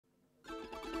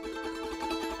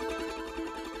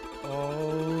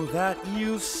All that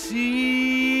you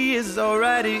see is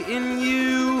already in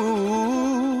you.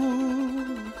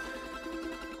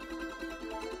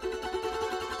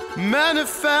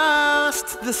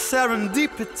 Manifest the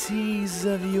serendipities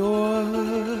of your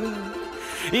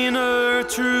inner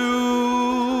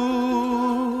truth.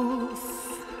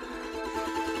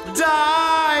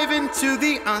 Dive into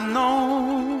the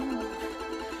unknown,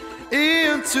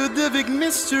 into the big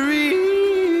mystery,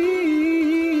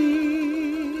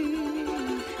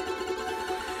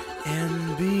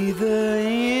 and be the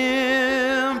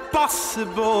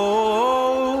impossible,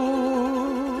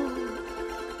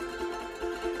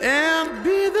 and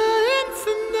be the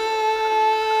infinite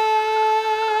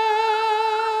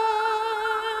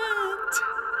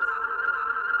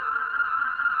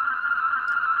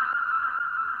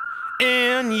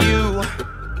in you.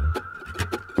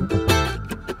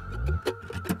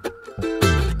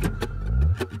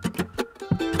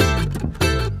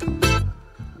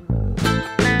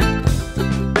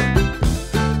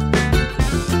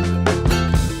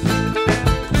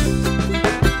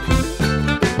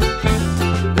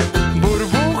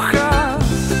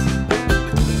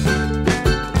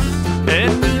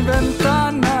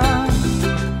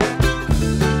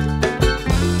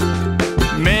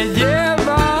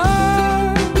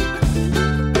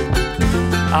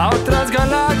 A otras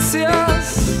galaxias,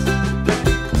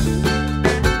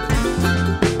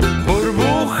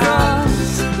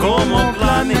 burbujas como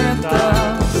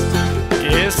planetas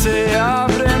que se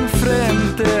abren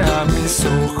frente a mis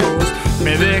ojos,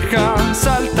 me dejan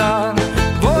saltar,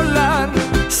 volar,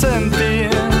 sentir,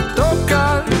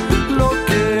 tocar lo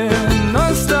que no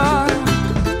está.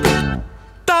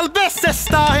 Tal vez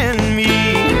está en mí.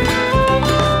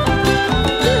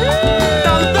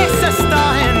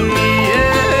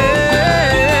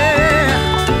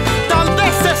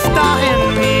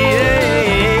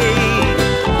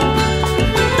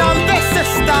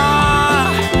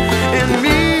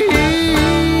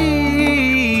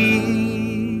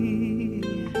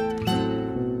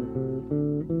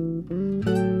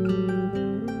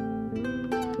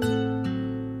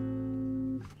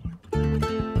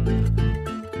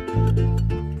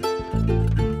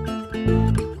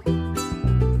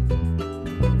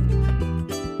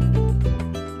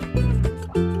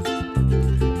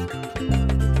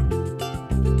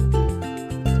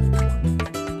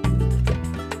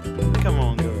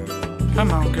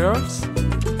 Come on, girls.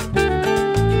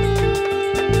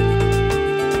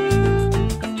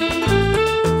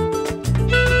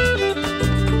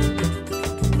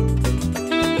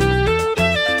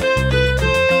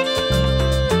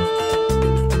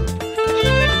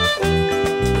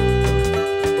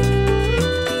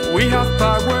 We have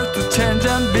power to change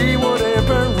and be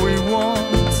whatever we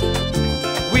want.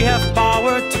 We have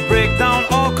power to break down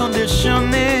all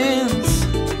conditionings.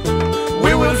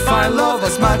 We will find love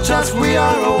as much as we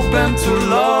are open to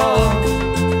love.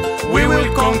 We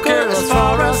will conquer as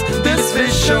far as this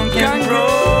vision can grow.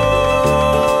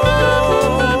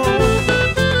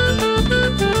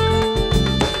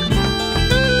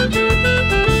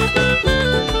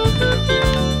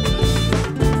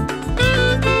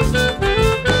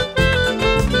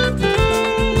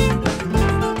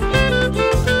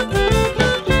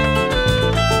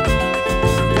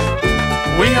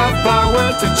 We have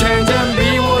power to change and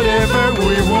be whatever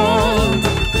we want.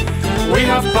 We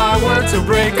have power to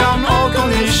break down all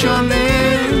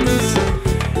conditionings.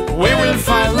 We will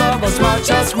find love as much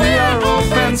as we are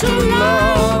open to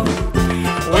love.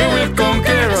 We will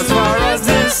conquer as far as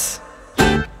this.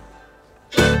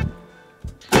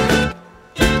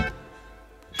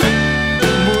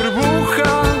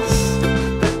 Burbujas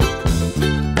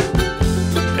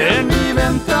en mi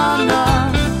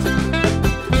ventana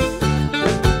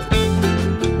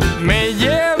me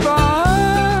lleva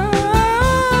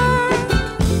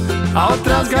a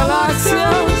otras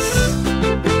galaxias,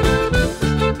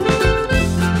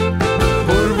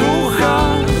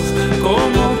 burbujas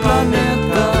como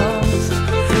planetas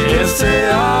que se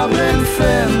abren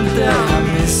frente a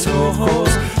mis ojos,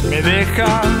 me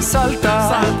dejan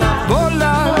saltar,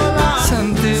 volar,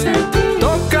 sentir,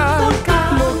 tocar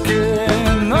lo que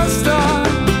no está.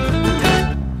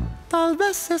 Tal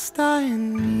vez está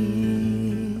en mí.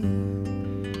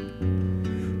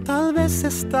 Tal vez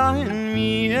está en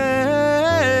mí.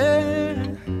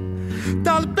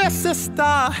 Tal vez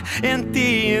está en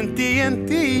ti, en ti, en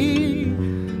ti.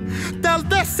 Tal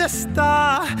vez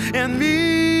está en mí.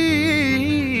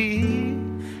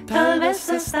 Tal vez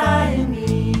está en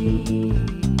mí.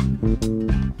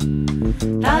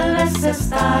 Tal vez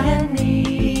está en mí.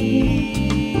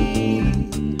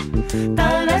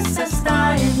 Tal vez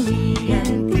está en mí,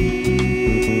 en ti.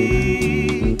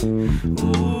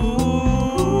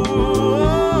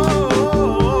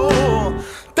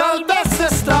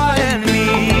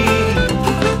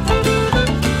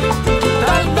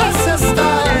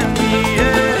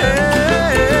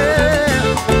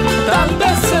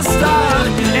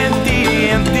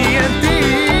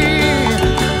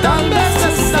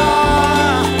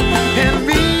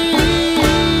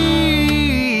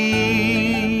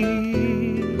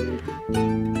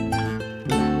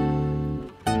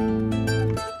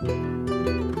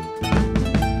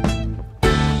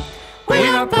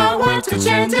 to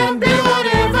change and be